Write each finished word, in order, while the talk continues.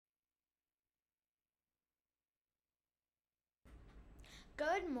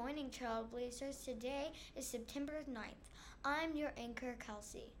Good morning, Trailblazers. Today is September 9th. I'm your anchor,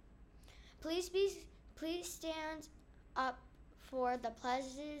 Kelsey. Please stand up for the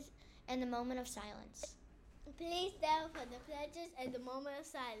pledges and the moment of silence. Please stand for the pledges and the moment of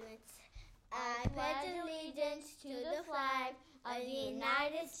silence. I pledge allegiance to the flag of the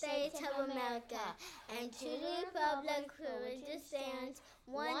United States of America and to the republic for which it stands,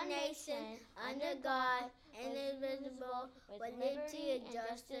 one nation, under God, indivisible, with liberty and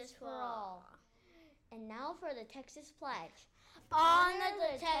justice for all. And now for the Texas pledge. Honor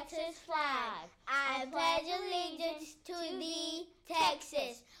the Texas flag. I pledge allegiance to thee,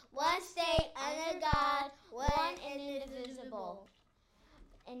 Texas, one state under God, one and indivisible.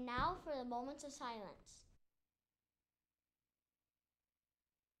 And now for the moments of silence.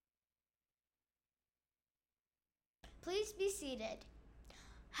 Please be seated.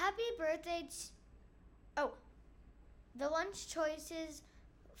 Happy birthday. The lunch choices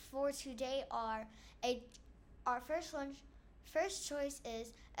for today are our first choice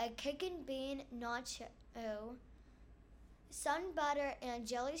is a cake and bean nacho, sun butter and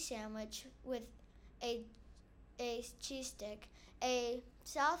jelly sandwich with a cheese stick. A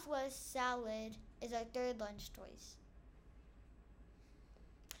Southwest salad is our third lunch choice.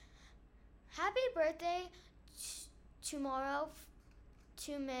 Happy birthday tomorrow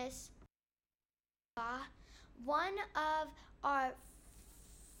to Miss Ba, one of our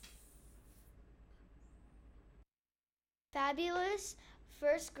fabulous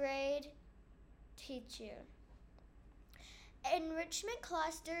first grade teacher. Enrichment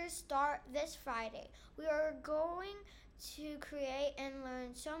clusters start this Friday. We are going to create and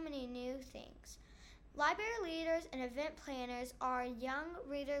learn so many new things. Library leaders and event planners, our young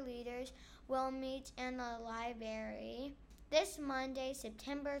reader leaders, will meet in the library this Monday,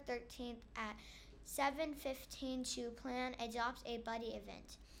 September 13th at 7:15 to plan Adopt a Buddy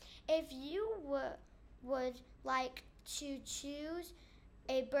event. If you would like to choose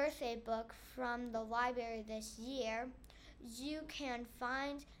a birthday book from the library this year, you can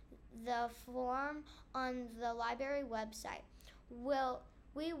find the form on the library website.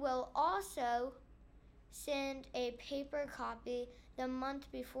 We will also send a paper copy the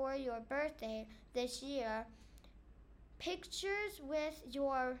month before your birthday this year. Pictures with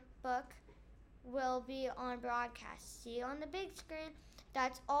your book will be on broadcast. See you on the big screen.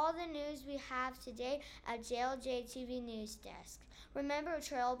 That's all the news we have today at JLJ TV News Desk. Remember,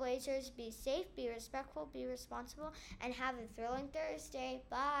 Trailblazers, be safe, be respectful, be responsible, and have a thrilling Thursday.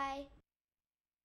 Bye.